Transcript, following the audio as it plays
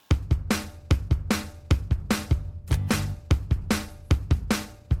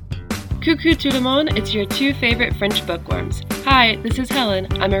Coucou tout le monde, it's your two favorite French bookworms. Hi, this is Helen.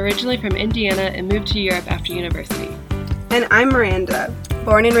 I'm originally from Indiana and moved to Europe after university. And I'm Miranda,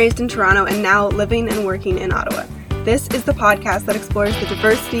 born and raised in Toronto and now living and working in Ottawa. This is the podcast that explores the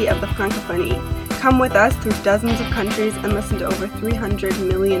diversity of the francophonie. Come with us through dozens of countries and listen to over 300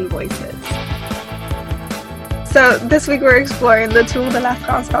 million voices. So this week we're exploring the Tour de la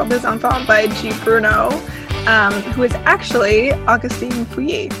France par des enfants by G. Bruno, who is actually Augustine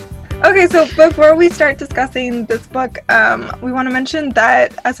Fouillé. Okay, so before we start discussing this book, we want to mention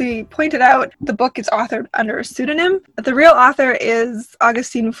that, as we pointed out, the book is authored under a pseudonym. The real author is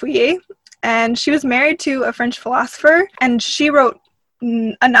Augustine Fouillé, and she was married to a French philosopher, and she wrote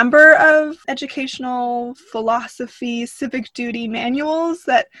a number of educational philosophy, civic duty manuals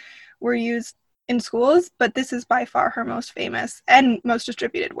that were used in schools, but this is by far her most famous and most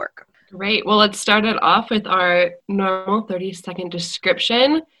distributed work. Great. Well, let's start it off with our normal 30-second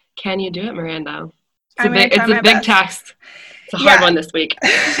description. Can you do it, Miranda? It's a big task. It's a hard one this week.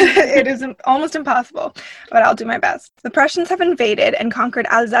 It is almost impossible, but I'll do my best. The Prussians have invaded and conquered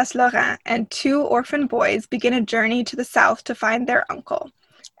Alsace-Lorraine, and two orphan boys begin a journey to the south to find their uncle.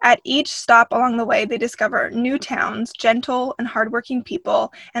 At each stop along the way, they discover new towns, gentle and hardworking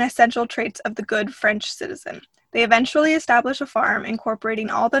people, and essential traits of the good French citizen. They eventually establish a farm, incorporating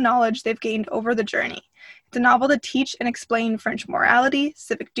all the knowledge they've gained over the journey. It's a novel to teach and explain French morality,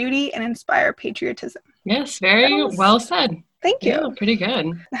 civic duty, and inspire patriotism. Yes, very well said. Thank you. Yeah, pretty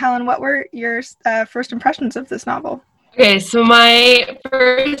good. Helen, what were your first impressions of this novel? Okay, so my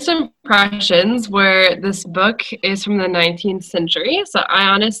first impressions were this book is from the 19th century, so I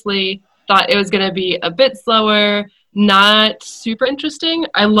honestly thought it was going to be a bit slower, not super interesting.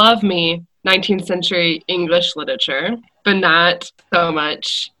 I love me 19th century English literature, but not so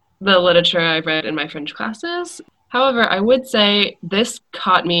much the literature I've read in my French classes. However, I would say this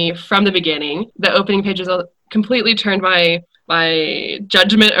caught me from the beginning. The opening pages completely turned my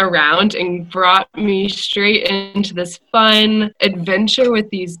judgment around and brought me straight into this fun adventure with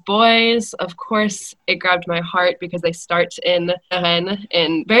these boys. Of course, it grabbed my heart because they start in Rennes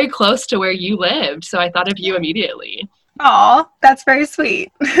and very close to where you lived. So I thought of you immediately. Aw, that's very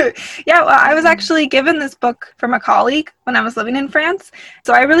sweet. Yeah, well, I was actually given this book from a colleague when I was living in France.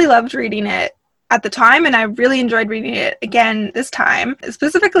 So I really loved reading it at the time, and I really enjoyed reading it again this time,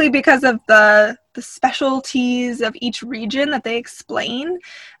 specifically because of the specialties of each region that they explain,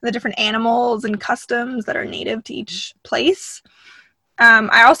 the different animals and customs that are native to each place.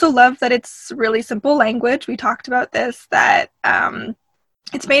 I also love that it's really simple language. We talked about this, that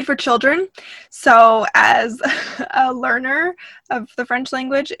it's made for children. So as a learner of the French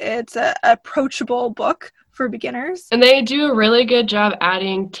language, it's an approachable book for beginners. And they do a really good job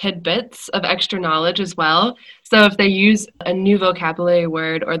adding tidbits of extra knowledge as well. So if they use a new vocabulary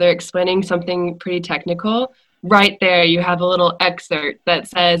word or they're explaining something pretty technical, right there you have a little excerpt that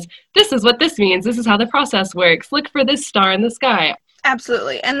says, this is what this means, this is how the process works, look for this star in the sky.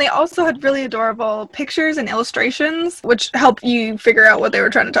 Absolutely. And they also had really adorable pictures and illustrations, which help you figure out what they were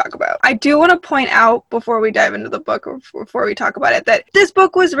trying to talk about. I do want to point out before we dive into the book, or before we talk about it, that this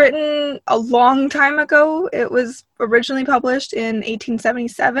book was written a long time ago. It was originally published in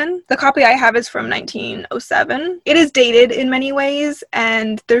 1877. The copy I have is from 1907. It is dated in many ways,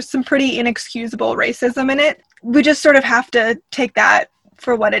 and there's some pretty inexcusable racism in it. We just sort of have to take that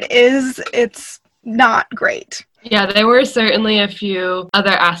for what it is. It's not great. Yeah, there were certainly a few other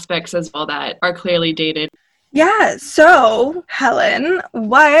aspects as well that are clearly dated. Yeah, so, Helen,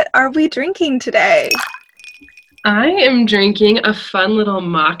 what are we drinking today? I am drinking a fun little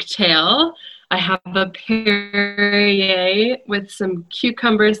mocktail. I have a Perrier with some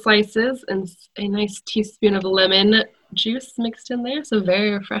cucumber slices and a nice teaspoon of lemon juice mixed in there, so very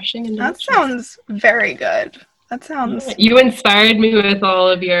refreshing and delicious. That sounds very good. That sounds... You inspired me with all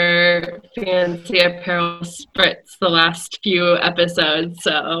of your fancy apparel spritz the last few episodes,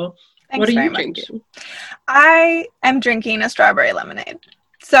 so Thanks what are very you much. drinking? I am drinking a strawberry lemonade.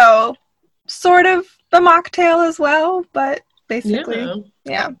 So, sort of the mocktail as well, but basically,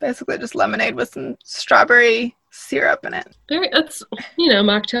 basically just lemonade with some strawberry syrup in it. That's,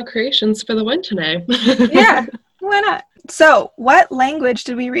 mocktail creations for the win today. Yeah, why not? So, what language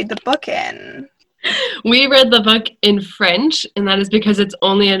did we read the book in? We read the book in French, and that is because it's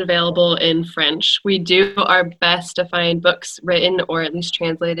only available in French. We do our best to find books written or at least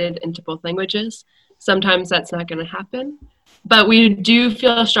translated into both languages. Sometimes that's not going to happen. But we do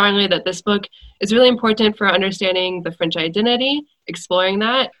feel strongly that this book is really important for understanding the French identity, exploring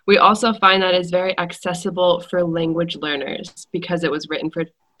that. We also find that it's very accessible for language learners because it was written for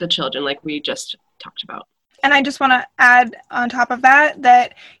the children like we just talked about. And I just want to add on top of that,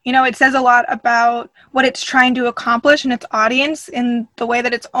 it says a lot about what it's trying to accomplish in its audience in the way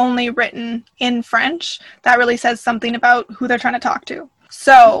that it's only written in French. That really says something about who they're trying to talk to.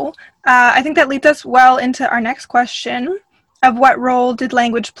 So I think that leads us well into our next question of what role did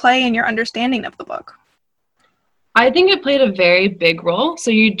language play in your understanding of the book? I think it played a very big role. So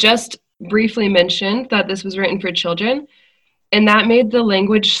you just briefly mentioned that this was written for children. And that made the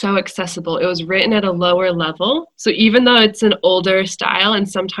language so accessible. It was written at a lower level. So even though it's an older style, and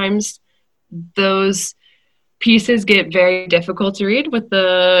sometimes those pieces get very difficult to read with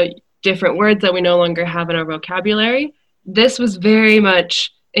the different words that we no longer have in our vocabulary, this was very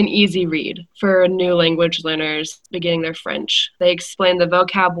much an easy read for new language learners beginning their French. They explain the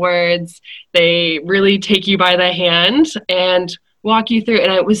vocab words. They really take you by the hand and walk you through.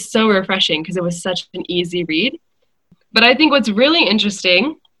 And it was so refreshing because it was such an easy read. But I think what's really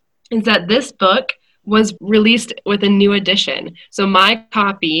interesting is that this book was released with a new edition. So my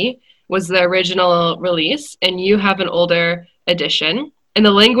copy was the original release, and you have an older edition, and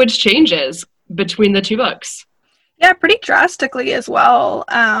the language changes between the two books. Yeah, pretty drastically as well.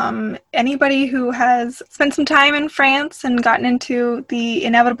 Anybody who has spent some time in France and gotten into the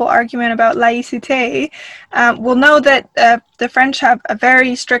inevitable argument about laïcité will know that the French have a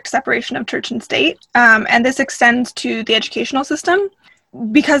very strict separation of church and state, and this extends to the educational system.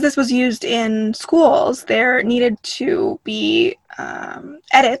 Because this was used in schools, there needed to be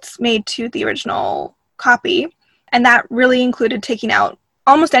edits made to the original copy, and that really included taking out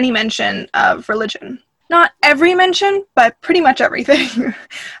almost any mention of religion. Not every mention, but pretty much everything.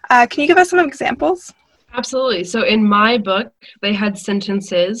 Can you give us some examples? Absolutely. So in my book, they had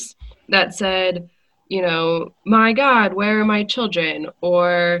sentences that said, my God, where are my children?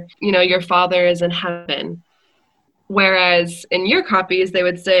 Or, your father is in heaven. Whereas in your copies, they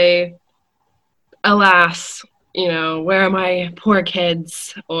would say, alas, where are my poor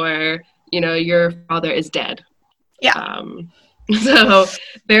kids? Or, your father is dead. Yeah. So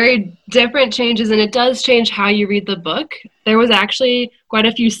very different changes, and it does change how you read the book. There was actually quite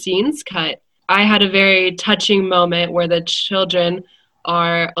a few scenes cut. I had a very touching moment where the children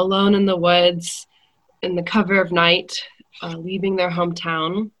are alone in the woods in the cover of night, leaving their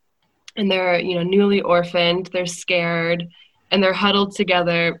hometown, and they're newly orphaned. They're scared, and they're huddled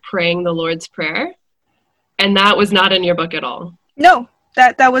together praying the Lord's Prayer. And that was not in your book at all. No,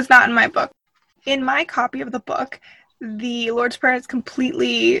 that was not in my book. In my copy of the book, the Lord's Prayer is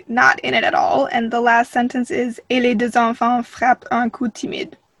completely not in it at all, and the last sentence is "Et les deux enfants frappent un coup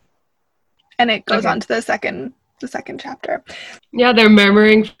timide," and it goes on to the second chapter. Yeah, they're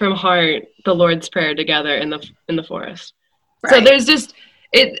murmuring from heart the Lord's Prayer together in the forest. Right. So there's just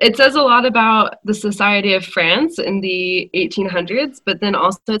it says a lot about the society of France in the 1800s, but then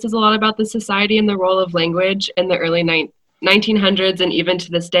also it says a lot about the society and the role of language in the early 1900s, and even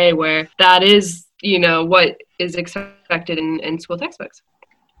to this day, where that is what is expected in school textbooks.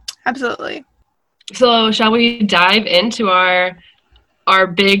 Absolutely. So shall we dive into our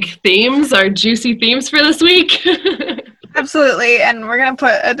big themes, our juicy themes for this week? Absolutely. And we're going to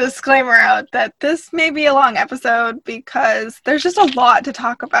put a disclaimer out that this may be a long episode because there's just a lot to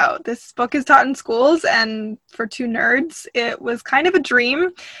talk about. This book is taught in schools, and for two nerds, it was kind of a dream.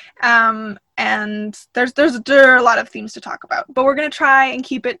 And there are a lot of themes to talk about, but we're going to try and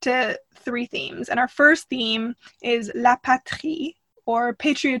keep it to 3 themes. And our first theme is La Patrie, or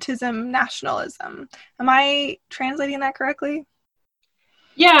patriotism, nationalism. Am I translating that correctly?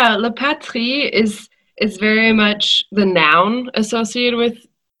 Yeah, La Patrie is very much the noun associated with,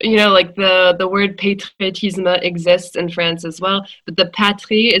 like the word patriotisme exists in France as well, but the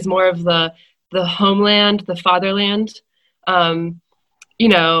patrie is more of the homeland, the fatherland.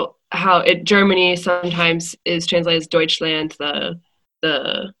 How Germany sometimes is translated as Deutschland, the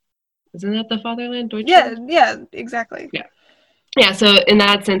isn't that the fatherland? Deutschland? Yeah, exactly. Yeah. So in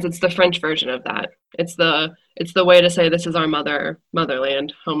that sense, it's the French version of that. It's the way to say this is our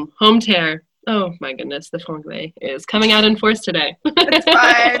motherland, home terre. Oh my goodness, the franglais is coming out in force today.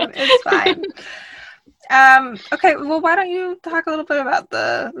 It's fine. Okay, well, why don't you talk a little bit about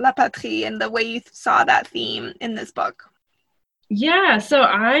the La Patrie and the way you saw that theme in this book? Yeah, so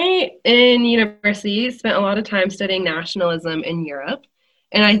I, in university, spent a lot of time studying nationalism in Europe.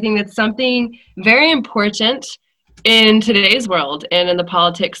 And I think that's something very important in today's world and in the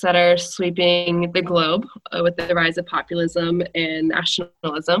politics that are sweeping the globe with the rise of populism and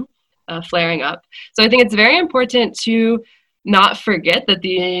nationalism flaring up. So I think it's very important to not forget that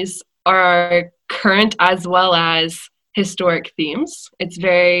these are current as well as historic themes. It's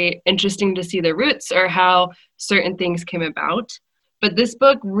very interesting to see the roots or how certain things came about. But this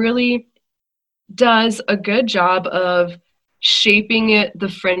book really does a good job of shaping the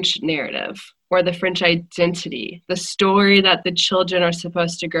French narrative or the French identity, the story that the children are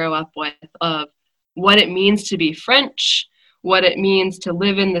supposed to grow up with of what it means to be French, what it means to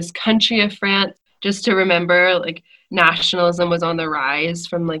live in this country of France. Just to remember, like, nationalism was on the rise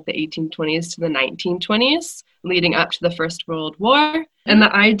from like the 1820s to the 1920s, leading up to the First World War. And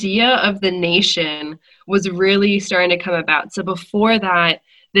the idea of the nation was really starting to come about. So before that,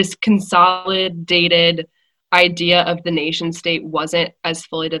 this consolidated idea of the nation state wasn't as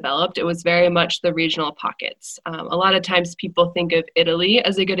fully developed. It was very much the regional pockets. A lot of times people think of Italy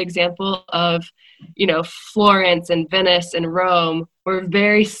as a good example of, Florence and Venice and Rome were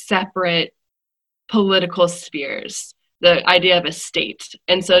very separate political spheres, the idea of a state.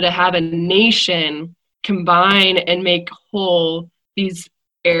 And so to have a nation combine and make whole these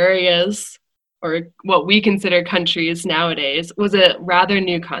areas, or what we consider countries nowadays, was a rather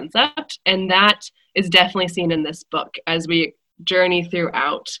new concept. And that is definitely seen in this book as we journey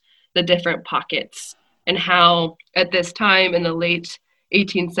throughout the different pockets and how at this time in the late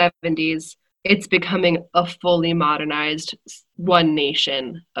 1870s, it's becoming a fully modernized one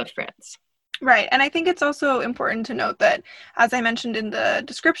nation of France. Right. And I think it's also important to note that, as I mentioned in the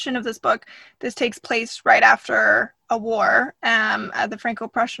description of this book, this takes place right after a war, the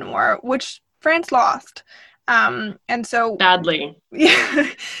Franco-Prussian War, which France lost. And so badly. Yeah.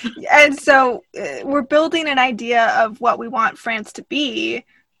 And so we're building an idea of what we want France to be,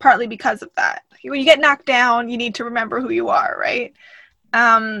 partly because of that. When you get knocked down, you need to remember who you are, right?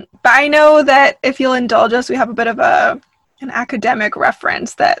 But I know that if you'll indulge us, we have a bit of an academic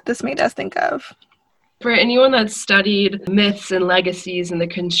reference that this made us think of. For anyone that's studied myths and legacies in the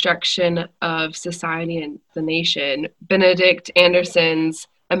construction of society and the nation, Benedict Anderson's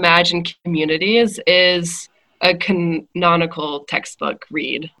Imagined Communities is a canonical textbook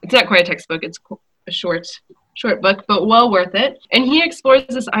read. It's not quite a textbook, it's a short book, but well worth it. And he explores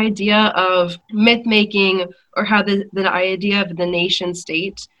this idea of myth making, or how the idea of the nation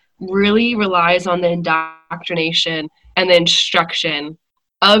state really relies on the indoctrination and the instruction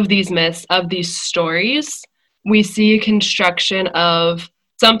of these myths, of these stories. We see a construction of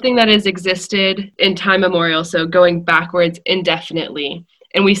something that has existed in time immemorial, so going backwards indefinitely.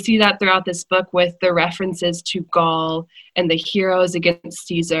 And we see that throughout this book with the references to Gaul and the heroes against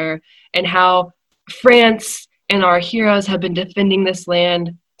Caesar, and how France and our heroes have been defending this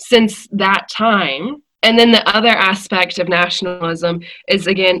land since that time. And then the other aspect of nationalism is,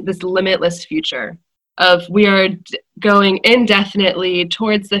 again, this limitless future of we are going indefinitely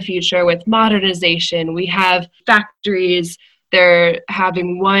towards the future with modernization. We have factories, they're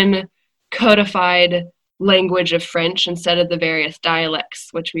having one codified language of French instead of the various dialects,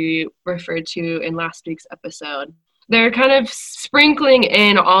 which we referred to in last week's episode. They're kind of sprinkling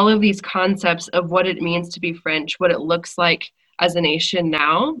in all of these concepts of what it means to be French, what it looks like as a nation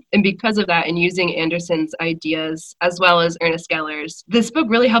now. And because of that, and using Anderson's ideas as well as Ernest Geller's, this book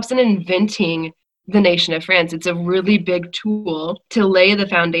really helps in inventing the nation of France. It's a really big tool to lay the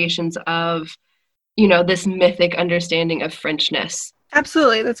foundations of, this mythic understanding of Frenchness.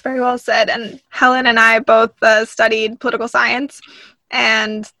 Absolutely. That's very well said. And Helen and I both studied political science,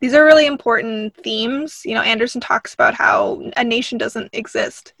 and these are really important themes. Anderson talks about how a nation doesn't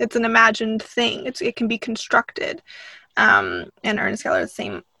exist. It's an imagined thing. It can be constructed. And Ernest Geller, the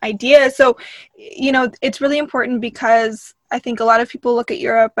same idea. So, it's really important because I think a lot of people look at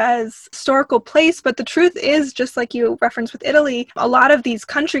Europe as a historical place, but the truth is, just like you referenced with Italy, a lot of these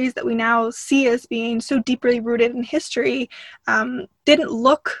countries that we now see as being so deeply rooted in history didn't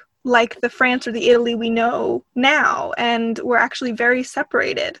look like the France or the Italy we know now, and were actually very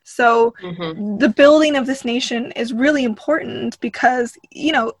separated. So the building of this nation is really important because,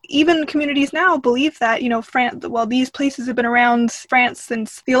 even communities now believe that, France, these places have been around France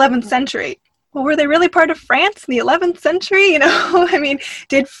since the 11th century. Well, were they really part of France in the 11th century?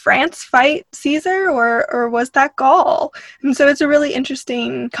 Did France fight Caesar or was that Gaul? And so it's a really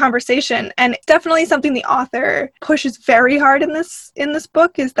interesting conversation, and definitely something the author pushes very hard in this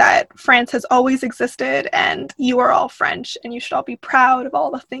book, is that France has always existed and you are all French and you should all be proud of all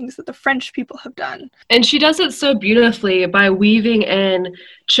the things that the French people have done. And she does it so beautifully by weaving in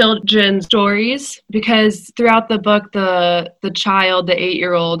children's stories, because throughout the book, the child, the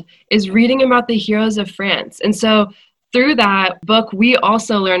 8-year-old, is reading about the heroes of France. And so through that book, we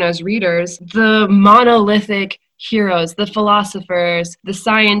also learn as readers the monolithic heroes, the philosophers, the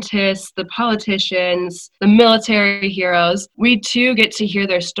scientists, the politicians, the military heroes. We too get to hear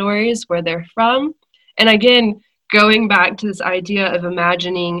their stories, where they're from. And again, going back to this idea of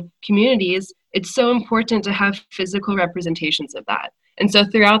imagining communities, it's so important to have physical representations of that. And so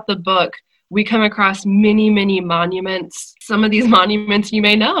throughout the book, we come across many, many monuments. Some of these monuments you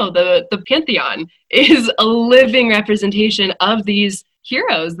may know, the Pantheon is a living representation of these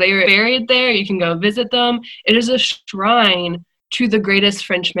heroes. They were buried there. You can go visit them. It is a shrine to the greatest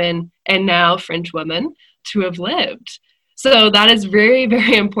Frenchman and now French woman to have lived. So that is very,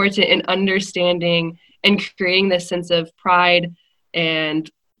 very important in understanding and creating this sense of pride and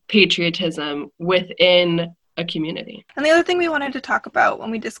patriotism within a community. And the other thing we wanted to talk about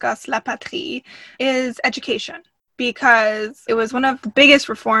when we discuss La Patrie is education, because it was one of the biggest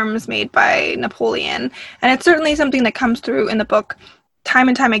reforms made by Napoleon. And it's certainly something that comes through in the book time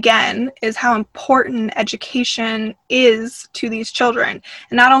and time again, is how important education is to these children.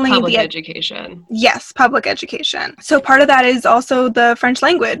 And not only public education. Yes, public education. So part of that is also the French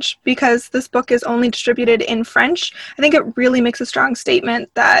language, because this book is only distributed in French. I think it really makes a strong statement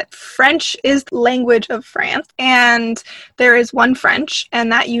that French is the language of France, and there is one French,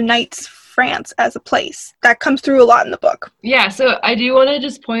 and that unites France as a place. That comes through a lot in the book. Yeah, so I do want to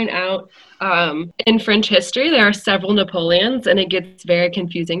just point out, in French history, there are several Napoleons, and it gets very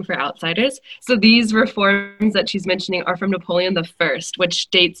confusing for outsiders. So these reforms that she's mentioning are from Napoleon the First, which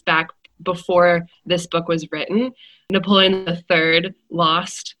dates back before this book was written. Napoleon the Third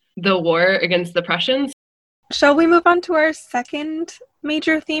lost the war against the Prussians. Shall we move on to our second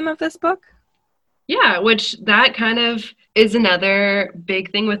major theme of this book? Yeah, which that kind of is another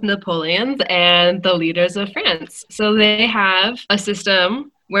big thing with Napoleons and the leaders of France. So they have a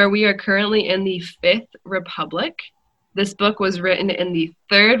system where we are currently in the Fifth Republic. This book was written in the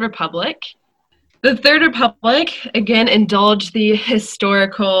Third Republic. The Third Republic, again, indulge the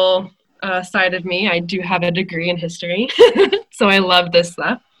historical side of me. I do have a degree in history, so I love this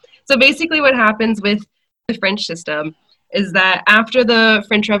stuff. So basically what happens with the French system is that after the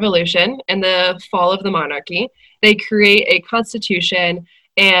French Revolution and the fall of the monarchy, they create a constitution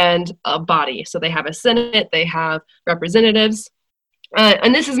and a body. So they have a Senate, they have representatives,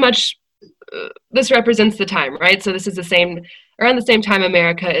 and this represents the time, right? So this is around the same time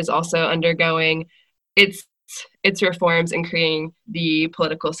America is also undergoing its reforms and creating the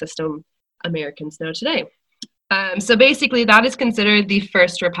political system Americans know today. So basically that is considered the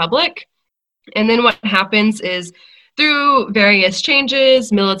First Republic. And then what happens is, through various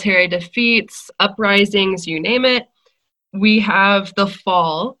changes, military defeats, uprisings, you name it, we have the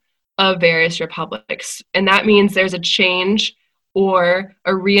fall of various republics. And that means there's a change or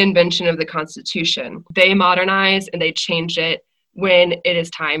a reinvention of the Constitution. They modernize and they change it when it is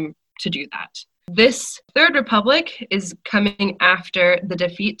time to do that. This Third Republic is coming after the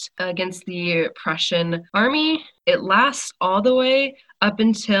defeat against the Prussian army. It lasts all the way up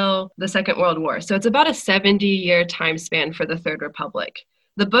until the Second World War. So it's about a 70-year time span for the Third Republic.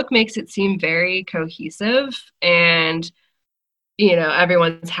 The book makes it seem very cohesive and,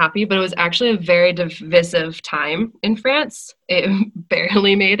 everyone's happy, but it was actually a very divisive time in France. It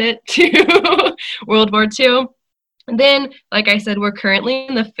barely made it to World War II. And then, like I said, we're currently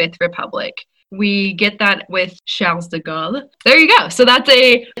in the Fifth Republic. We get that with Charles de Gaulle. There you go. So that's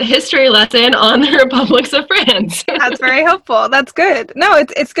a history lesson on the republics of France. That's very helpful. That's good. No,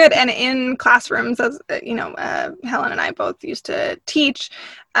 it's good. And in classrooms, as Helen and I both used to teach,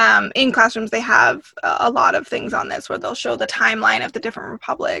 in classrooms, they have a lot of things on this where they'll show the timeline of the different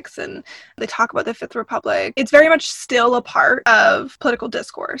republics and they talk about the Fifth Republic. It's very much still a part of political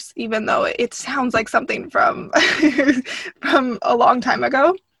discourse, even though it sounds like something from from a long time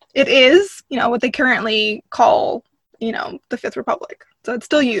ago. It is, what they currently call, the Fifth Republic. So it's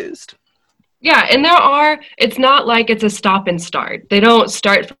still used. Yeah, and it's not like it's a stop and start. They don't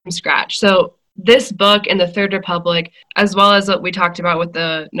start from scratch. So this book in the Third Republic, as well as what we talked about with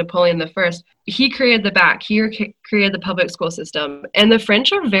the Napoleon I, he created the back. He created the public school system. And the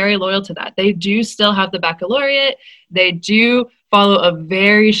French are very loyal to that. They do still have the baccalaureate. They do follow a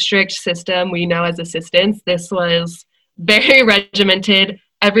very strict system. We know as assistants, this was very regimented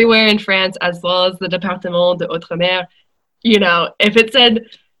everywhere in France, as well as the Département de Haute-Mer. If it said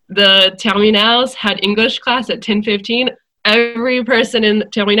the terminals had English class at 10:15, every person in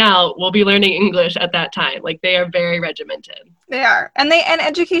terminal will be learning English at that time. Like, they are very regimented. They are. And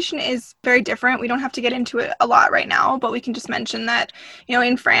education is very different. We don't have to get into it a lot right now, but we can just mention that,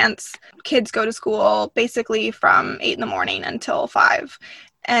 in France, kids go to school basically from 8 a.m. until 5.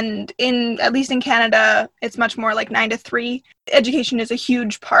 And at least in Canada, it's much more like 9 to 3. Education is a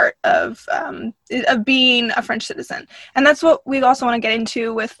huge part of being a French citizen. And that's what we also want to get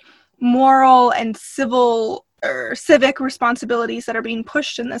into with moral and civil or civic responsibilities that are being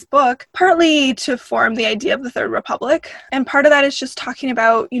pushed in this book, partly to form the idea of the Third Republic. And part of that is just talking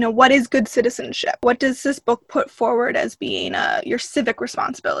about, what is good citizenship? What does this book put forward as being your civic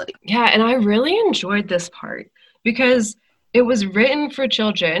responsibility? Yeah, and I really enjoyed this part because it was written for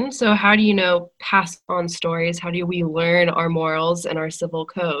children. So how do you pass on stories? How do we learn our morals and our civil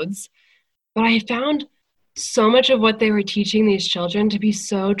codes? But I found so much of what they were teaching these children to be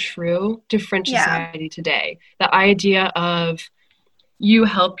so true to French society today. The idea of you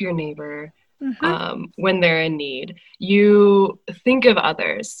help your neighbor when they're in need. You think of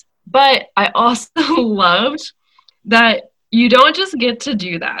others. But I also loved that you don't just get to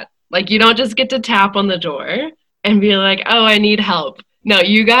do that. Like, you don't just get to tap on the door and be like, oh, I need help. No,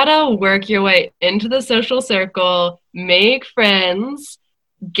 you gotta work your way into the social circle, make friends,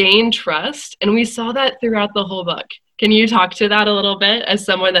 gain trust. And we saw that throughout the whole book. Can you talk to that a little bit as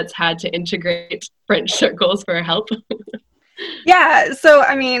someone that's had to integrate French circles for help? Yeah, so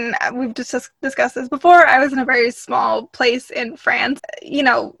I mean, we've just discussed this before. I was in a very small place in France.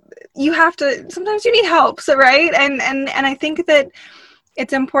 You have to, sometimes you need help, so right? And I think that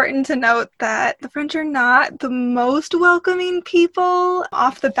it's important to note that the French are not the most welcoming people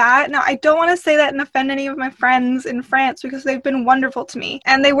off the bat. Now, I don't want to say that and offend any of my friends in France because they've been wonderful to me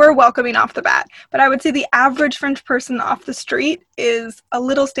and they were welcoming off the bat. But I would say the average French person off the street is a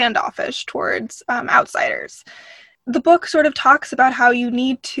little standoffish towards outsiders. The book sort of talks about how you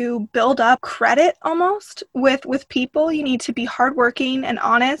need to build up credit almost with people. You need to be hardworking and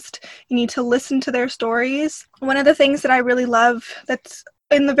honest. You need to listen to their stories. One of the things that I really love that's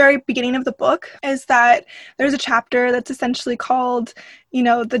in the very beginning of the book is that there's a chapter that's essentially called,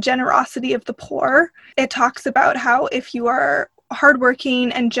 the generosity of the poor. It talks about how if you are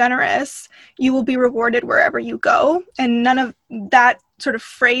hardworking and generous, you will be rewarded wherever you go. And none of that sort of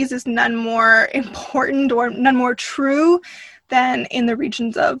phrase is none more important or none more true than in the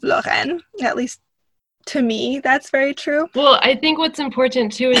regions of Lorraine. At least to me, that's very true. Well, I think what's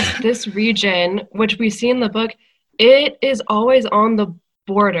important too is this region, which we see in the book, it is always on the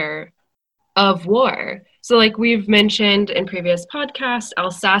border of war. So like we've mentioned in previous podcasts,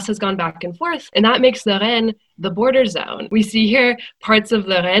 Alsace has gone back and forth, and that makes Lorraine the border zone. We see here parts of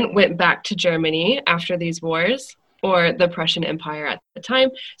Lorraine went back to Germany after these wars, or the Prussian Empire at the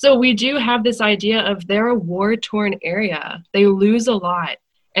time. So we do have this idea of they're a war-torn area. They lose a lot,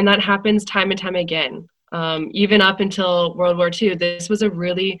 and that happens time and time again. Even up until World War II, this was a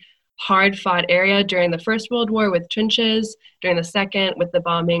really hard-fought area during the First World War with trenches, during the Second with the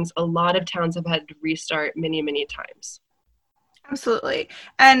bombings. A lot of towns have had to restart many, many times. Absolutely.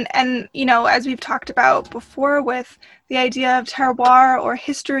 And as we've talked about before with the idea of terroir or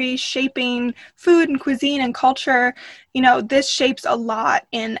history shaping food and cuisine and culture, this shapes a lot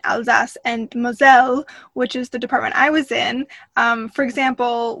in Alsace and Moselle, which is the department I was in. For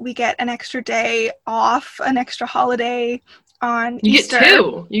example, we get an extra day off, an extra holiday on Easter.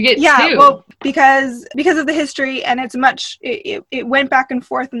 You get two. Yeah, well, because of the history, and it went back and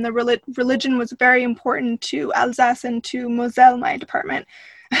forth, and the religion was very important to Alsace and to Moselle, my department.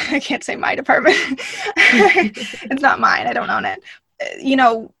 I can't say my department. It's not mine. I don't own it.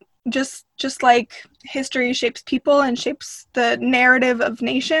 Just like history shapes people and shapes the narrative of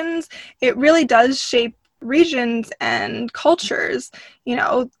nations, it really does shape regions and cultures.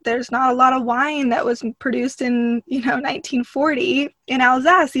 There's not a lot of wine that was produced in 1940 in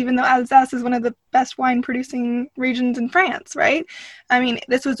Alsace, even though Alsace is one of the best wine producing regions in France, right? I mean,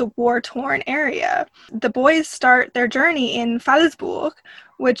 this was a war-torn area. The boys start their journey in Phalsbourg,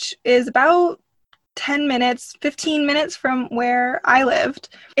 which is about 15 minutes from where I lived.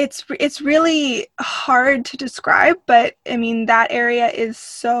 It's really hard to describe, but I mean, that area is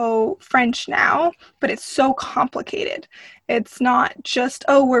so French now, but it's so complicated. It's not just,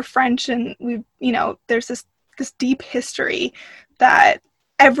 oh, we're French and there's this deep history that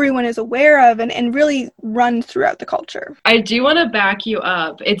everyone is aware of and really runs throughout the culture. I do want to back you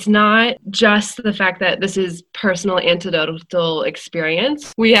up. It's not just the fact that this is personal anecdotal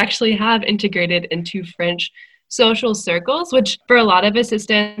experience. We actually have integrated into French social circles, which for a lot of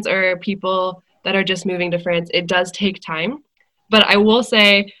assistants or people that are just moving to France, it does take time. But I will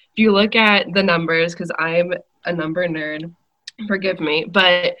say, if you look at the numbers, because I'm a number nerd, forgive me,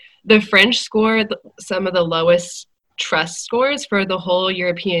 but the French score some of the lowest trust scores for the whole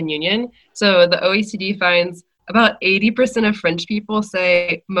European Union. So the OECD finds about 80% of French people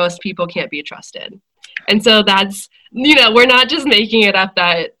say most people can't be trusted. And so that's, we're not just making it up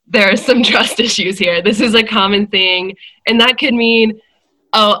that there are some trust issues here. This is a common thing. And that could mean,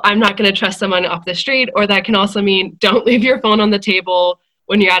 oh, I'm not going to trust someone off the street. Or that can also mean don't leave your phone on the table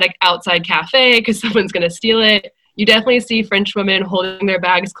when you're at an outside cafe because someone's going to steal it. You definitely see French women holding their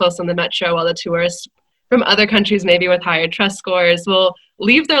bags close on the metro while the tourists from other countries, maybe with higher trust scores, will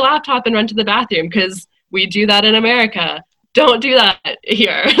leave their laptop and run to the bathroom because we do that in America. Don't do that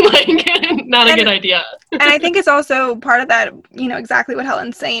here. Not a good idea. And I think it's also part of that, exactly what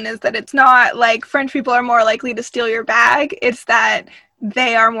Helen's saying is that it's not like French people are more likely to steal your bag. It's that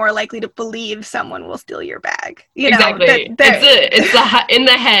they are more likely to believe someone will steal your bag. Exactly. It's in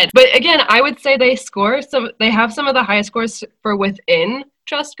the head. But again, I would say they have some of the highest scores for within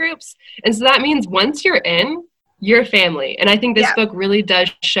trust groups. And so that means once you're in, you're family. And I think this book really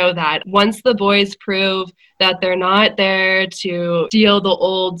does show that. Once the boys prove that they're not there to steal the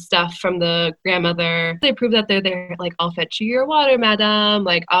old stuff from the grandmother, they prove that they're there, like, I'll fetch you your water, madam.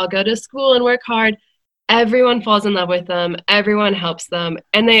 Like, I'll go to school and work hard. Everyone falls in love with them. Everyone helps them.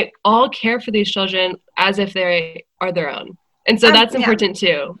 And they all care for these children as if they are their own. And so that's important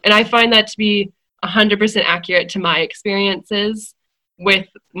too. And I find that to be 100% accurate to my experiences with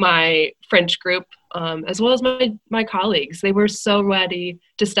my French group, as well as my colleagues. They were so ready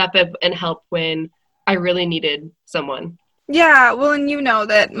to step up and help when I really needed someone. Yeah, well, and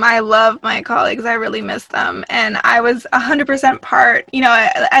that I love my colleagues. I really miss them. And I was 100% part,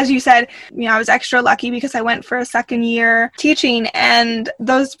 as you said, I was extra lucky because I went for a second year teaching, and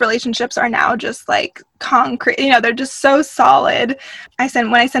those relationships are now just like concrete, they're just so solid.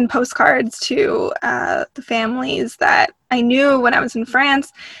 When I send postcards to the families that I knew when I was in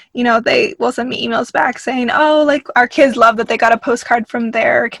France, they will send me emails back saying, oh, like, our kids love that they got a postcard from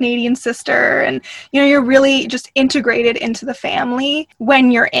their Canadian sister. And, you're really just integrated into the family when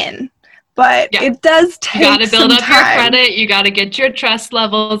you're in. But it does take some time. You got to build up your credit. You got to get your trust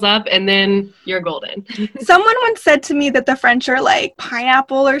levels up, and then you're golden. Someone once said to me that the French are like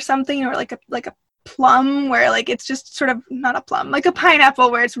pineapple or something, or like a plum, where like it's just sort of not a plum, like a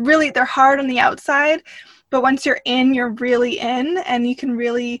pineapple, where they're hard on the outside, but once you're in, you're really in, and you can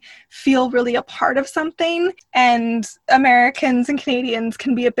really feel really a part of something. And Americans and Canadians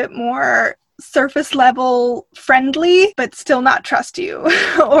can be a bit more surface level friendly, but still not trust you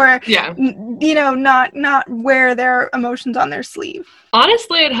or not wear their emotions on their sleeve.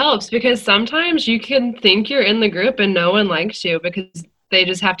 Honestly, it helps because sometimes you can think you're in the group and no one likes you because they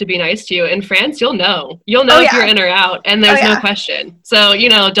just have to be nice to you. In France, you'll know if you're in or out, and there's no question. So,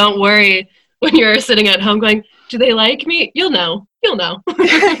 don't worry when you're sitting at home going, do they like me? You'll know.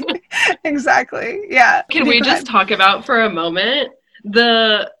 Exactly. Yeah. Can we just talk about for a moment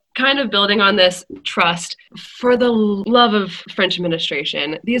the kind of building on this trust? For the love of French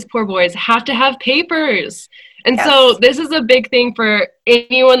administration, these poor boys have to have papers. And so this is a big thing for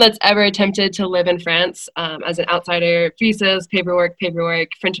anyone that's ever attempted to live in France as an outsider. Visas, paperwork,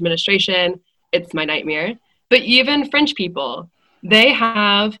 French administration, it's my nightmare. But even French people, they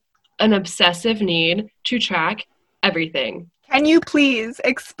have an obsessive need to track everything. Can you please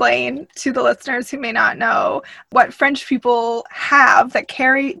explain to the listeners who may not know what French people have that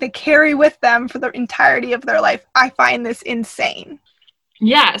they carry with them for the entirety of their life? I find this insane.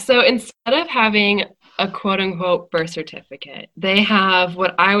 Yeah, so instead of having a quote-unquote birth certificate, they have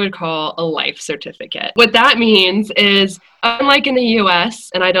what I would call a life certificate. What that means is, unlike in the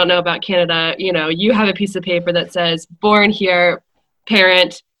US, and I don't know about Canada, you have a piece of paper that says born here,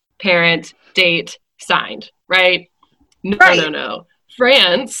 parent, date, signed, right? No.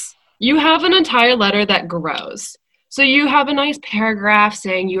 France, you have an entire letter that grows. So you have a nice paragraph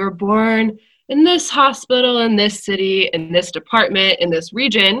saying you were born in this hospital, in this city, in this department, in this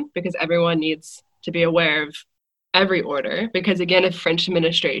region, because everyone needs to be aware of every order, because again, of French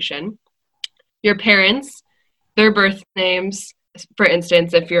administration. Your parents, their birth names, for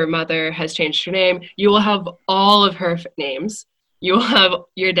instance, if your mother has changed her name, you will have all of her names. You will have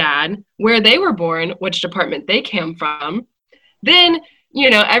your dad, where they were born, which department they came from. Then,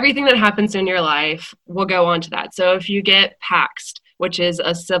 everything that happens in your life will go on to that. So if you get paxed, which is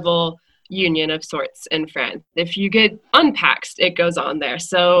a civil union of sorts in France, if you get unpaxed, it goes on there.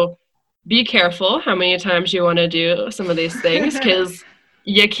 So be careful how many times you want to do some of these things, because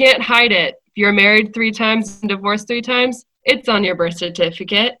you can't hide it. If you're married 3 times and divorced 3 times, it's on your birth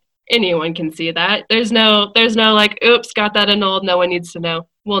certificate. Anyone can see that. There's no like, oops, got that annulled. No one needs to know.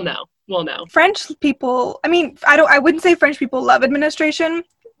 We'll know. French people, I wouldn't say French people love administration.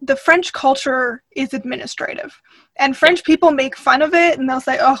 The French culture is administrative. And French people make fun of it, and they'll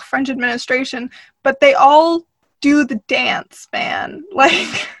say, oh, French administration. But they all do the dance, man.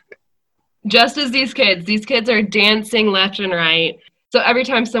 Like, just as these kids are dancing left and right. So every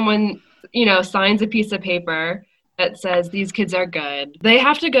time someone, signs a piece of paper that says these kids are good, they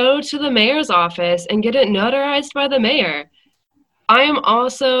have to go to the mayor's office and get it notarized by the mayor. I am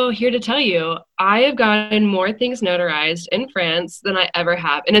also here to tell you, I have gotten more things notarized in France than I ever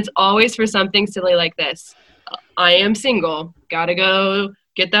have. And it's always for something silly like this. I am single, gotta go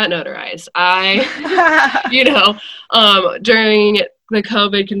get that notarized. During the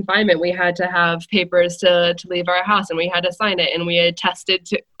COVID confinement, we had to have papers to leave our house, and we had to sign it, and we attested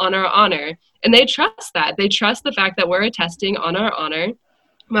on our honor. And they trust that. They trust the fact that we're attesting on our honor.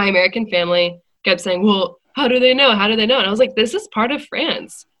 My American family kept saying, well, how do they know? How do they know? And I was like, this is part of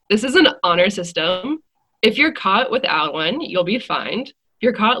France. This is an honor system. If you're caught without one, you'll be fined. If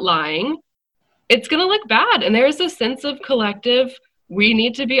you're caught lying, it's going to look bad. And there's a sense of collective, we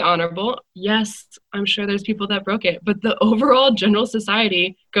need to be honorable. Yes, I'm sure there's people that broke it, but the overall general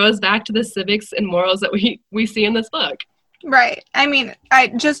society goes back to the civics and morals that we see in this book. Right. I mean,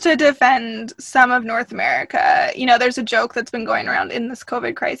 just to defend some of North America, there's a joke that's been going around in this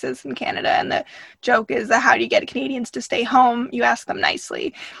COVID crisis in Canada, and the joke is that how do you get Canadians to stay home? You ask them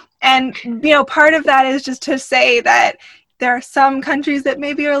nicely. And, part of that is just to say that there are some countries that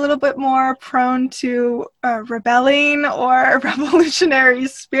maybe are a little bit more prone to rebelling or revolutionary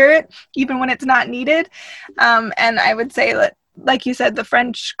spirit, even when it's not needed. And I would say that, like you said, the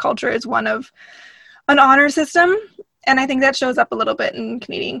French culture is one of an honor system. And I think that shows up a little bit in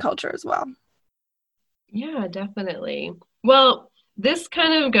Canadian culture as well. Yeah, definitely. Well, this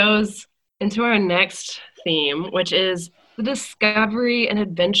kind of goes into our next theme, which is the discovery and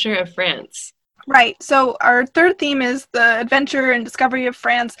adventure of France. Right. So our third theme is the adventure and discovery of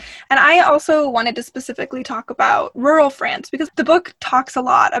France. And I also wanted to specifically talk about rural France because the book talks a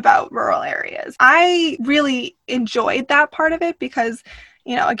lot about rural areas. I really enjoyed that part of it because,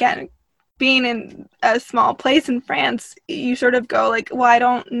 again, being in a small place in France, you sort of go like, well, I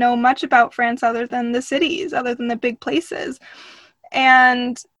don't know much about France other than the cities, other than the big places.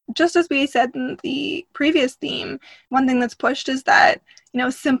 And just as we said in the previous theme, one thing that's pushed is that,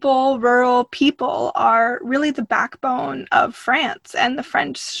 simple rural people are really the backbone of France and the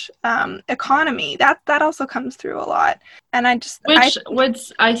French economy. That also comes through a lot. And what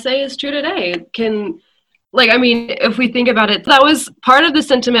I say is true today. If we think about it, that was part of the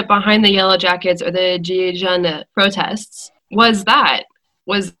sentiment behind the Yellow Jackets or the Gilets jaunes protests was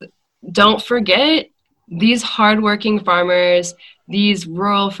don't forget these hardworking farmers, these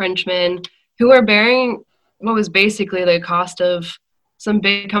rural Frenchmen who are bearing what was basically the cost of some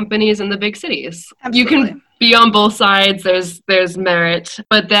big companies in the big cities. Absolutely. You can be on both sides. There's merit,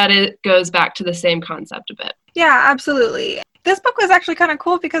 but that it goes back to the same concept a bit. Yeah, absolutely. This book was actually kind of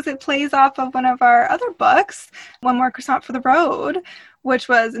cool because it plays off of one of our other books, One More Croissant for the Road, which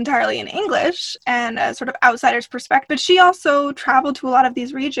was entirely in English and a sort of outsider's perspective. But she also traveled to a lot of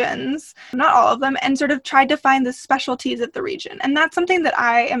these regions, not all of them, and sort of tried to find the specialties of the region. And that's something that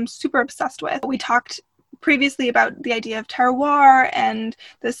I am super obsessed with. We talked previously about the idea of terroir and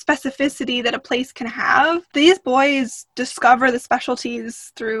the specificity that a place can have. These boys discover the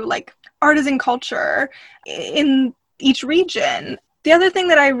specialties through artisan culture in each region. The other thing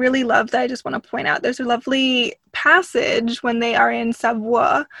that I really love that I just want to point out, there's a lovely passage when they are in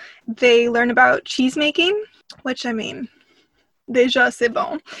Savoie. They learn about cheese making, which déjà c'est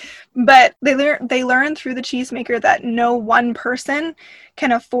bon. But they learn through the cheesemaker that no one person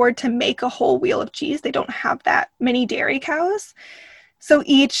can afford to make a whole wheel of cheese. They don't have that many dairy cows. So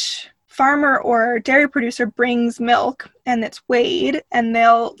each farmer or dairy producer brings milk and it's weighed, and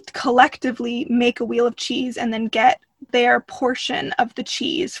they'll collectively make a wheel of cheese and then get their portion of the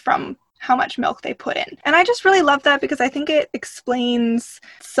cheese from how much milk they put in. And I just really love that because I think it explains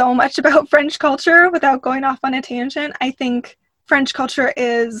so much about French culture without going off on a tangent. I think French culture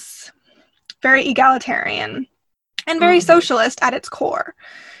is very egalitarian and very socialist at its core.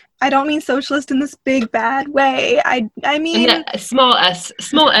 I don't mean socialist in this big bad way. I mean small s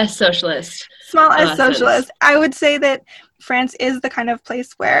socialist. Small s socialist. I would say that France is the kind of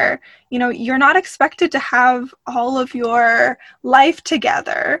place where, you're not expected to have all of your life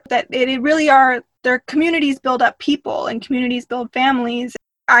together, that it really are, their communities build up people and communities build families.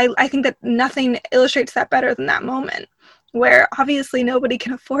 I think that nothing illustrates that better than that moment, where obviously nobody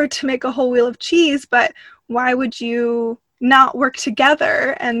can afford to make a whole wheel of cheese, but why would you not work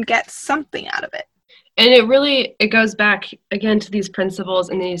together and get something out of it? And it goes back again to these principles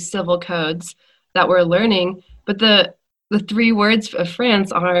and these civil codes that we're learning. But the three words of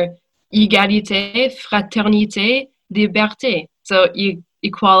France are égalité, fraternité, liberté. So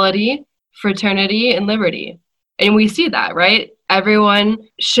equality, fraternity, and liberty. And we see that, right? Everyone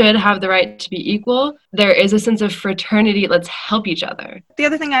should have the right to be equal. There is a sense of fraternity. Let's help each other. The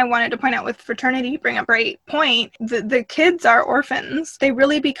other thing I wanted to point out with fraternity, you bring up a great point. The kids are orphans. They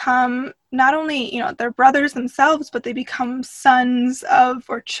really become not only, they're brothers themselves, but they become sons of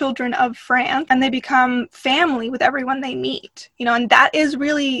or children of France, and they become family with everyone they meet, and that is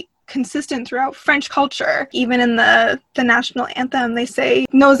really consistent throughout French culture. Even in the national anthem, they say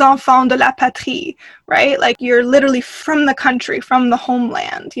nos enfants de la patrie, right? Like, you're literally from the country, from the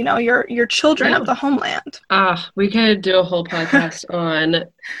homeland, you're children of the homeland. We could do a whole podcast on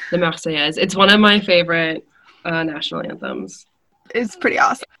the Marseillaise. It's one of my favorite national anthems. It's pretty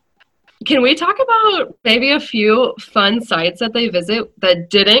awesome. Can we talk about maybe a few fun sites that they visit that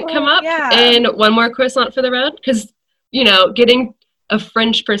didn't come up in One More Croissant for the Road? Because, getting a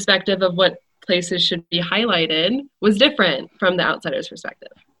French perspective of what places should be highlighted was different from the outsider's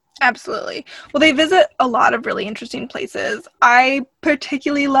perspective. Absolutely. Well, they visit a lot of really interesting places. I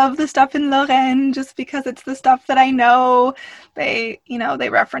particularly love the stuff in Lorraine just because it's the stuff that I know. They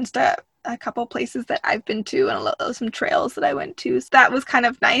referenced a couple places that I've been to and some trails that I went to. So that was kind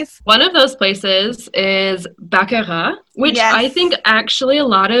of nice. One of those places is Baccarat, which I think actually a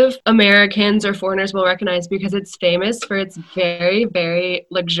lot of Americans or foreigners will recognize because it's famous for its very, very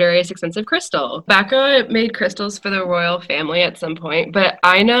luxurious, expensive crystal. Baccarat made crystals for the royal family at some point, but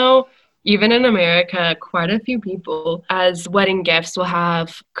I know even in America, quite a few people as wedding gifts will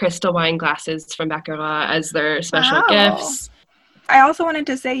have crystal wine glasses from Baccarat as their special gifts. I also wanted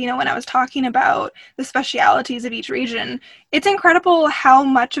to say, when I was talking about the specialities of each region, it's incredible how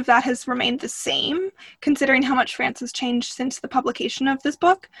much of that has remained the same, considering how much France has changed since the publication of this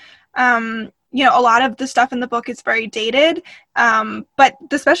book. A lot of the stuff in the book is very dated, but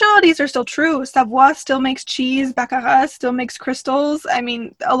the specialities are still true. Savoie still makes cheese. Baccarat still makes crystals. I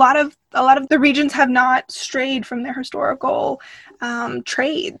mean, a lot of the regions have not strayed from their historical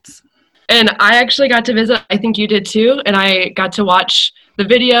trades. And I actually got to visit, I think you did too, and I got to watch the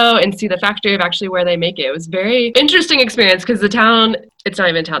video and see the factory of actually where they make it. It was a very interesting experience because the town, it's not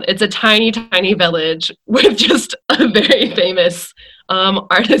even a town, it's a tiny, tiny village with just a very famous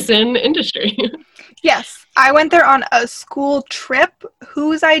artisan industry. Yes, I went there on a school trip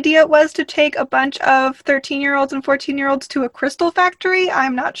whose idea it was to take a bunch of 13-year-olds and 14-year-olds to a crystal factory.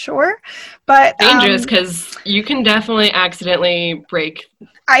 I'm not sure, but dangerous because you can definitely accidentally break.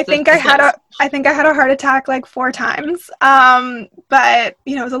 I think I had a heart attack like 4 times. But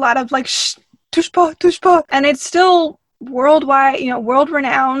it was a lot of like shh, touche pas, and it's still worldwide, world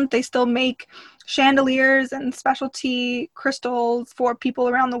renowned. They still make chandeliers and specialty crystals for people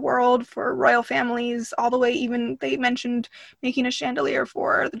around the world, for royal families, all the way, even they mentioned making a chandelier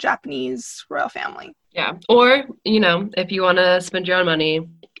for the Japanese royal family. Yeah. Or, if you want to spend your own money,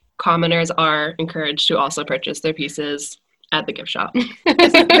 commoners are encouraged to also purchase their pieces at the gift shop.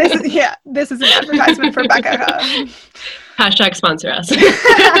 This is an advertisement for Baccarat. # sponsor us.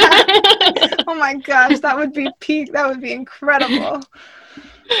 Oh my gosh, that would be peak. That would be incredible.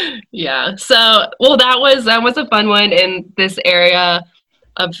 Yeah. So, that was a fun one in this area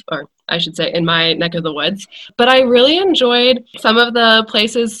or I should say in my neck of the woods. But I really enjoyed some of the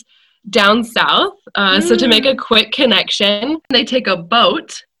places down south. So to make a quick connection, they take a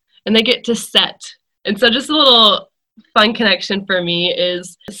boat and they get to Sète. And so just a little fun connection for me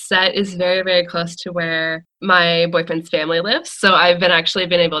is Sète is very, very close to where my boyfriend's family lives. So I've been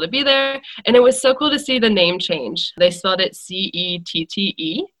able to be there. And it was so cool to see the name change. They spelled it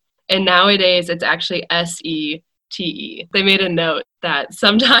Cette. And nowadays it's actually Sete. They made a note that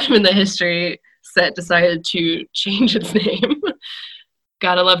sometime in the history, Sète decided to change its name.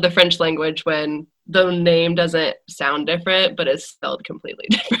 Gotta love the French language when the name doesn't sound different, but is spelled completely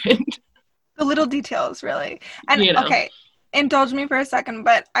different. The little details, really. And okay, indulge me for a second,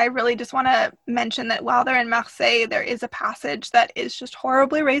 but I really just want to mention that while they're in Marseille, there is a passage that is just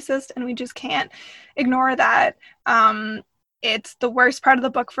horribly racist, and we just can't ignore that. It's the worst part of the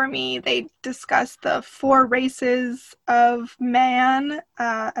book for me. They discuss the 4 races of man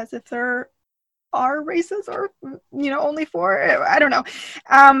as if there are races or, only 4. I don't know.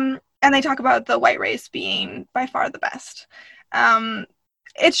 And they talk about the white race being by far the best.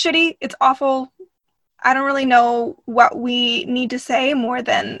 It's shitty. It's awful. I don't really know what we need to say more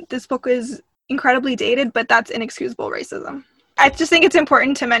than this book is incredibly dated, but that's inexcusable racism. I just think it's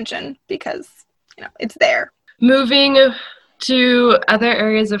important to mention because, it's there. Moving to other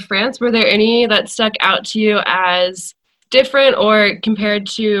areas of France, were there any that stuck out to you as different or compared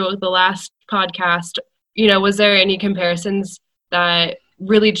to the last podcast? Was there any comparisons that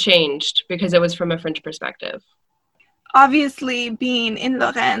really changed because it was from a French perspective? Obviously, being in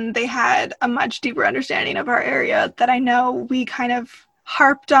Lorraine, they had a much deeper understanding of our area that I know we kind of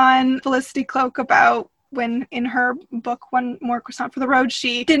harped on Felicity Cloak about when in her book, One More Croissant for the Road,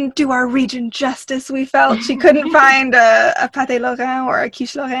 she didn't do our region justice, we felt. She couldn't find a pâté Lorrain or a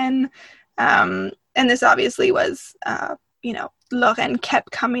quiche Lorraine And this obviously was, Lorraine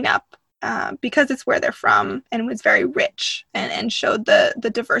kept coming up because it's where they're from, and was very rich, and showed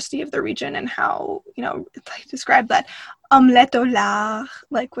the diversity of the region, and how, they described that omelette au lard,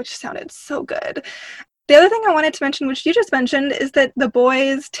 which sounded so good. The other thing I wanted to mention, which you just mentioned, is that the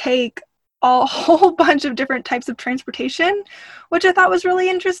boys take a whole bunch of different types of transportation, which I thought was really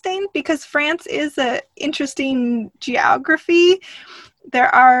interesting, because France is an interesting geography.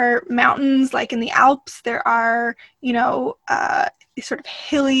 There are mountains, like in the Alps. There are, sort of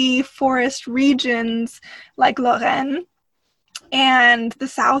hilly forest regions like Lorraine. And the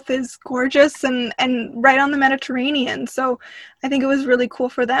south is gorgeous and right on the Mediterranean. So I think it was really cool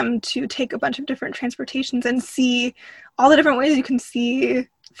for them to take a bunch of different transportations and see all the different ways you can see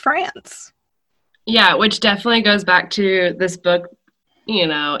France. Yeah, which definitely goes back to this book,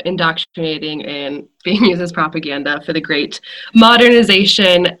 indoctrinating and being used as propaganda for the great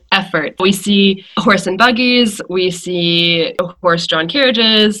modernization effort. We see horse and buggies, we see horse-drawn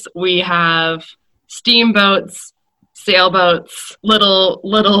carriages, we have steamboats, sailboats, little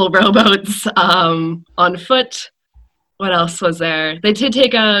rowboats on foot. What else was there? They did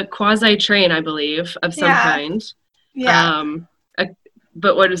take a quasi-train, I believe, of some kind. Yeah.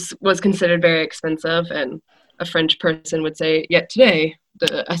 But what was considered very expensive, and a French person would say, yet today,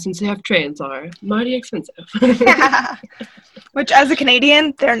 the SNCF trains are mighty expensive. Yeah. Which, as a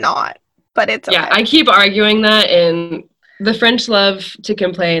Canadian, they're not, but it's okay. Yeah, I keep arguing that, and the French love to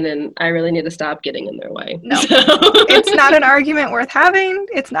complain, and I really need to stop getting in their way. No, it's not an argument worth having.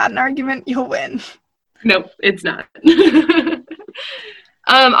 It's not an argument you'll win. Nope, it's not.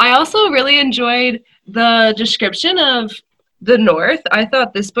 I also really enjoyed the description of the North. I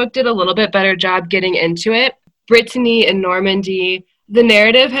thought this book did a little bit better job getting into it. Brittany and Normandy, the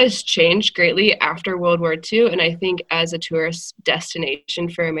narrative has changed greatly after World War II, and I think as a tourist destination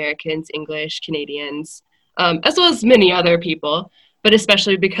for Americans, English, Canadians, as well as many other people, but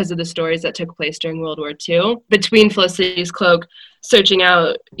especially because of the stories that took place during World War II. Between Felicity's Cloak searching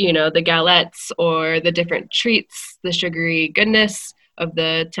out, the galettes or the different treats, the sugary goodness of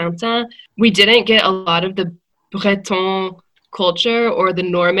the Tintin, we didn't get a lot of the Breton culture or the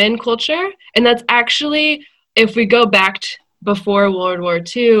Norman culture. And that's actually, if we go back before World War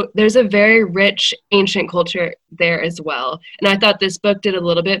II, there's a very rich ancient culture there as well. And I thought this book did a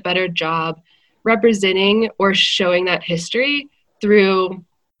little bit better job representing or showing that history through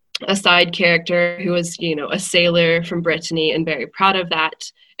a side character who was, a sailor from Brittany and very proud of that.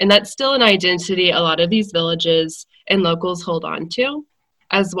 And that's still an identity a lot of these villages and locals hold on to,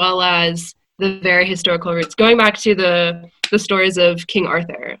 as well as the very historical roots, going back to the stories of King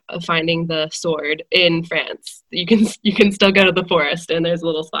Arthur, of finding the sword in France. You can still go to the forest and there's a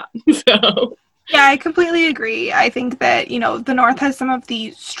little spot. So yeah, I completely agree. I think that, the North has some of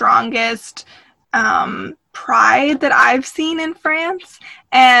the strongest pride that I've seen in France,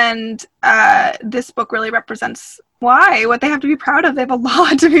 and this book really represents what they have to be proud of. They have a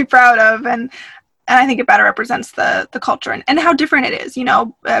lot to be proud of, and I think it better represents the culture and how different it is.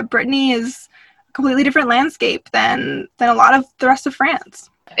 Brittany is a completely different landscape than a lot of the rest of France.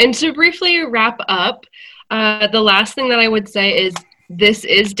 And to briefly wrap up, the last thing that I would say is this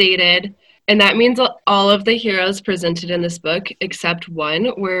is dated, and that means all of the heroes presented in this book, except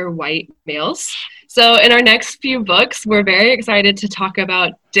one, were white males. So in our next few books, we're very excited to talk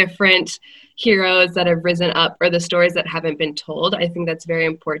about different heroes that have risen up or the stories that haven't been told. I think that's very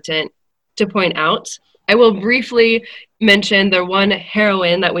important to point out. I will briefly mention the one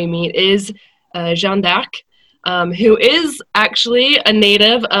heroine that we meet is Jeanne d'Arc, who is actually a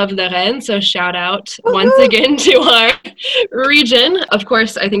native of Lorraine, so shout out once again to our region. Of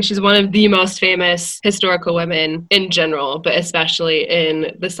course, I think she's one of the most famous historical women in general, but especially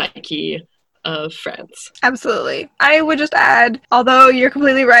in the psyche of France. Absolutely. I would just add, although you're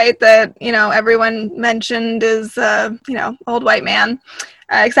completely right that, everyone mentioned is, old white man,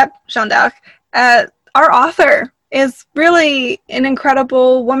 except Jeanne d'Arc, our author is really an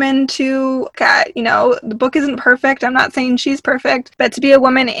incredible woman to look at. The book isn't perfect. I'm not saying she's perfect, but to be a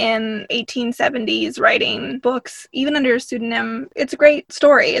woman in 1870s writing books, even under a pseudonym, it's a great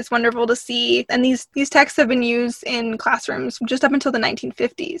story. It's wonderful to see. And these texts have been used in classrooms just up until the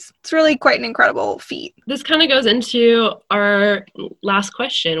 1950s. It's really quite an incredible feat. This kind of goes into our last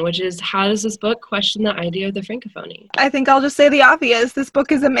question, which is, how does this book question the idea of the Francophonie? I think I'll just say the obvious. This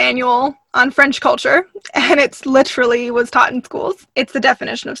book is a manual on French culture, and it's literally was taught in schools. It's the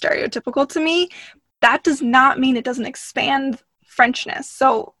definition of stereotypical to me. That does not mean it doesn't expand Frenchness.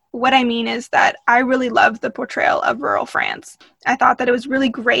 So what I mean is that I really loved the portrayal of rural France. I thought that it was really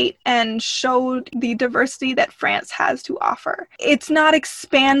great and showed the diversity that France has to offer. It's not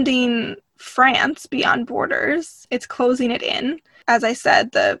expanding France beyond borders, it's closing it in. As I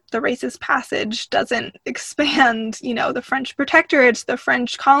said, the racist passage doesn't expand, the French protectorates, the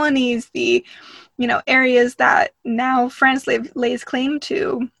French colonies, the areas that now France lays claim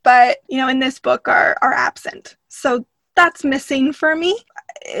to, but, in this book are absent. So that's missing for me.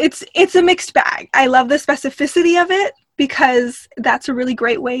 It's a mixed bag. I love the specificity of it because that's a really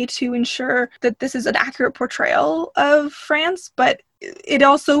great way to ensure that this is an accurate portrayal of France, but it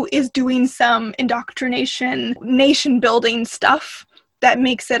also is doing some indoctrination, nation-building stuff that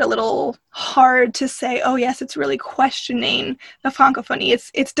makes it a little hard to say, oh yes, it's really questioning the francophonie.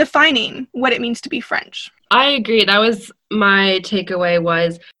 It's defining what it means to be French. I agree. That was my takeaway,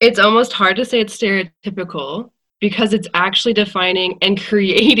 was it's almost hard to say it's stereotypical because it's actually defining and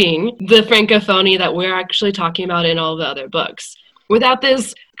creating the francophonie that we're actually talking about in all the other books. Without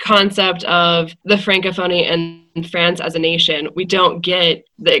this concept of the francophonie and France as a nation, we don't get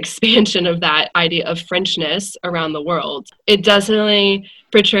the expansion of that idea of Frenchness around the world. It definitely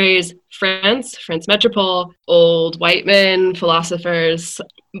portrays France metropole, old white men, philosophers,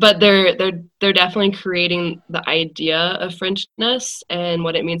 but they're definitely creating the idea of Frenchness and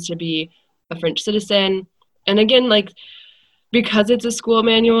what it means to be a French citizen. And again, because it's a school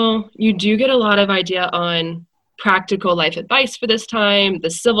manual, you do get a lot of idea on practical life advice for this time, the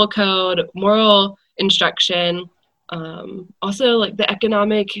civil code, moral instruction, also the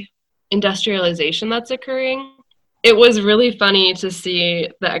economic industrialization that's occurring. It was really funny to see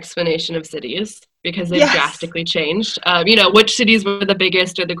the explanation of cities because they've drastically changed. Which cities were the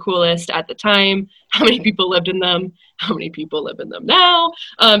biggest or the coolest at the time, how many people lived in them, how many people live in them now.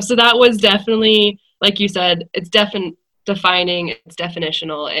 So that was definitely, like you said, it's defining, it's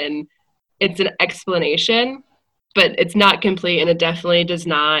definitional, and it's an explanation, but it's not complete, and it definitely does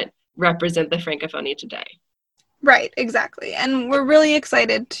not represent the francophonie today. Right, exactly. And we're really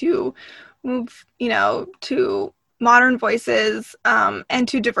excited to move, to modern voices and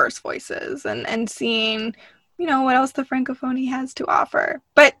to diverse voices and seeing, what else the francophonie has to offer.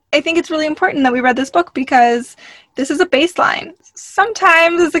 But I think it's really important that we read this book because this is a baseline.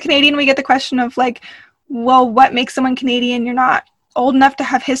 Sometimes as a Canadian, we get the question of well, what makes someone Canadian? You're not old enough to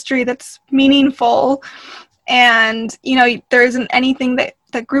have history that's meaningful. And, there isn't anything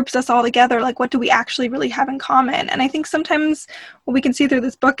that groups us all together. What do we actually really have in common? And I think sometimes what we can see through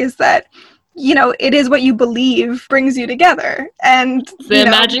this book is that, it is what you believe brings you together. And the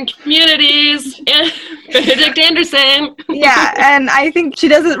imagined communities, Benedict Anderson. Yeah, and I think she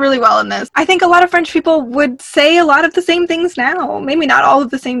does it really well in this. I think a lot of French people would say a lot of the same things now. Maybe not all of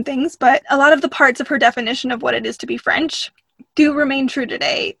the same things, but a lot of the parts of her definition of what it is to be French do remain true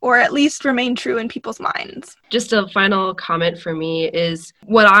today, or at least remain true in people's minds. Just a final comment for me is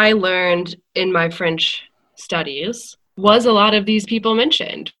what I learned in my French studies was a lot of these people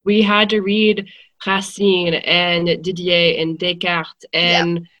mentioned. We had to read Racine and Didier and Descartes,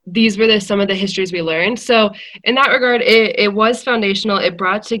 and these were some of the histories we learned. So in that regard, it was foundational. It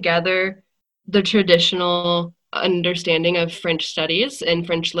brought together the traditional understanding of French studies and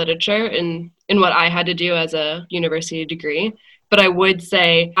French literature in what I had to do as a university degree. But I would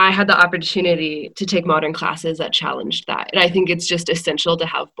say I had the opportunity to take modern classes that challenged that. And I think it's just essential to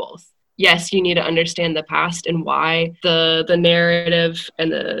have both. Yes, you need to understand the past and why the narrative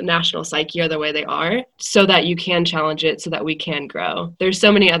and the national psyche are the way they are so that you can challenge it, so that we can grow. There's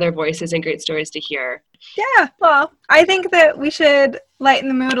so many other voices and great stories to hear. Yeah, well, I think that we should lighten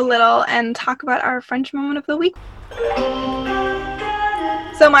the mood a little and talk about our French moment of the week.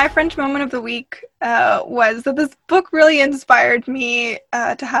 So my French moment of the week was that this book really inspired me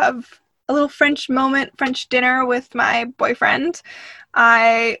to have a little French moment, French dinner with my boyfriend.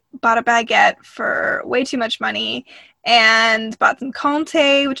 I bought a baguette for way too much money and bought some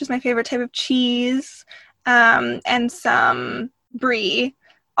Comté, which is my favorite type of cheese, and some brie,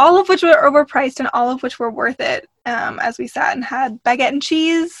 all of which were overpriced and all of which were worth it as we sat and had baguette and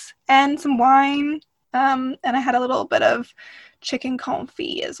cheese and some wine. And I had a little bit of chicken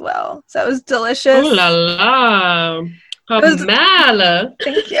confit as well. So it was delicious. Ooh la la.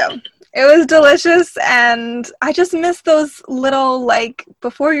 Thank you. It was delicious, and I just miss those little,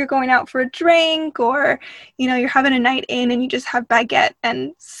 before you're going out for a drink or, you're having a night in and you just have baguette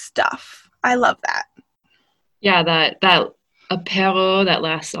and stuff. I love that. Yeah, that apéro that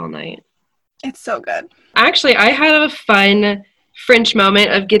lasts all night. It's so good. Actually, I had a fun French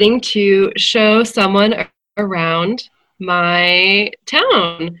moment of getting to show someone around my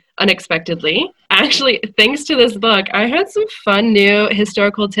town unexpectedly. Actually, thanks to this book, I had some fun new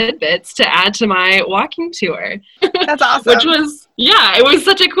historical tidbits to add to my walking tour. That's awesome. Which was, it was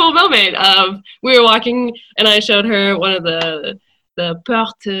such a cool moment. We were walking, and I showed her one of the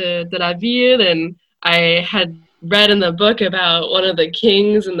Porte de la Ville, and I had read in the book about one of the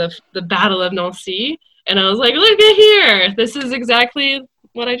kings in the Battle of Nancy, and I was like, look at here, this is exactly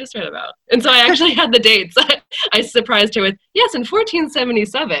what I just read about. And so I actually had the dates. I surprised her with, yes, in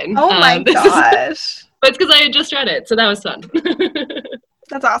 1477. Oh my gosh. But it's because I had just read it, so that was fun.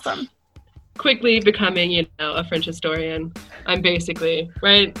 That's awesome. Quickly becoming, a French historian. I'm basically,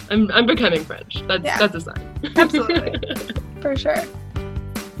 right? I'm becoming French. That's a sign. Absolutely. For sure.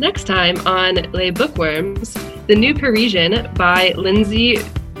 Next time on Les Bookworms, The New Parisian by Lindsay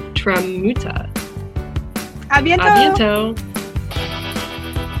Tramuta. À bientôt. À bientôt.